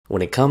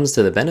When it comes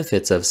to the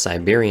benefits of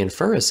Siberian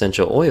fir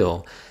essential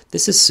oil,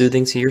 this is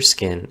soothing to your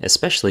skin,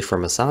 especially for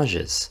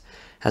massages,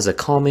 has a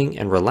calming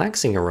and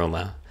relaxing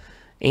aroma,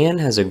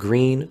 and has a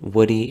green,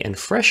 woody, and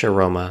fresh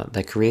aroma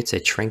that creates a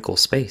tranquil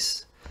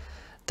space.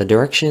 The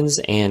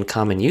directions and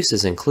common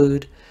uses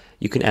include: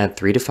 you can add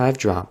 3 to 5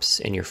 drops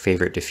in your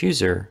favorite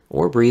diffuser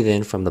or breathe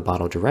in from the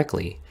bottle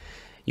directly.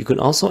 You can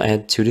also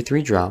add 2 to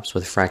 3 drops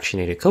with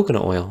fractionated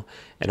coconut oil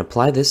and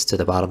apply this to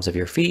the bottoms of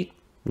your feet,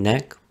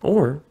 neck,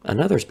 or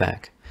another's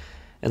back.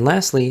 And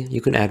lastly,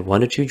 you can add 1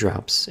 to 2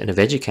 drops in a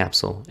veggie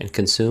capsule and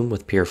consume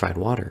with purified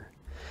water.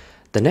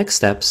 The next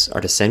steps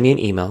are to send me an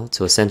email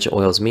to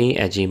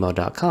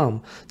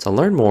essentialoilsme@gmail.com to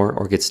learn more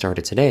or get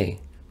started today,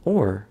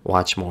 or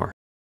watch more.